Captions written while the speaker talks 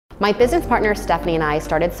My business partner Stephanie and I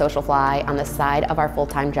started Socialfly on the side of our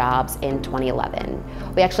full-time jobs in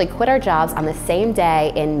 2011. We actually quit our jobs on the same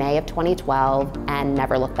day in May of 2012 and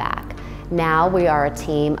never looked back. Now we are a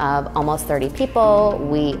team of almost 30 people.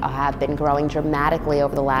 We have been growing dramatically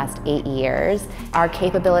over the last 8 years. Our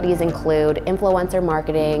capabilities include influencer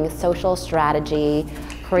marketing, social strategy,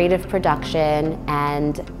 creative production,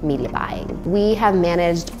 and media buying. We have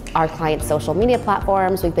managed our clients' social media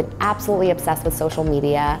platforms. We've been absolutely obsessed with social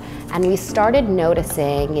media, and we started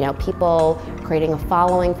noticing, people creating a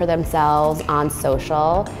following for themselves on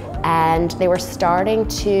social, and they were starting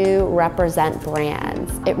to represent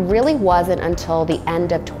brands. It really wasn't until the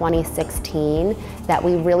end of 2016 that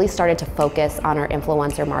we really started to focus on our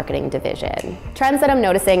influencer marketing division. Trends that I'm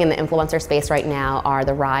noticing in the influencer space right now are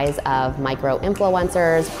the rise of micro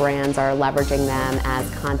influencers. Brands are leveraging them as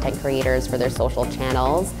content creators for their social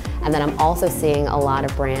channels. And then I'm also seeing a lot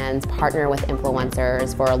of brands partner with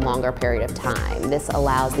influencers for a longer period of time. This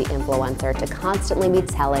allows the influencer to constantly be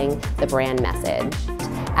telling the brand message.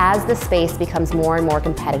 As the space becomes more and more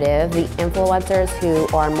competitive, the influencers who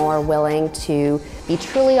are more willing to be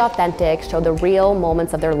truly authentic, show the real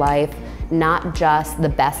moments of their life, not just the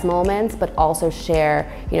best moments, but also share,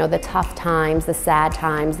 the tough times, the sad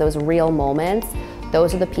times, those real moments.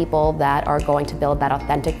 Those are the people that are going to build that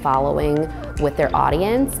authentic following with their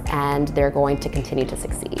audience, and they're going to continue to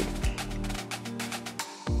succeed.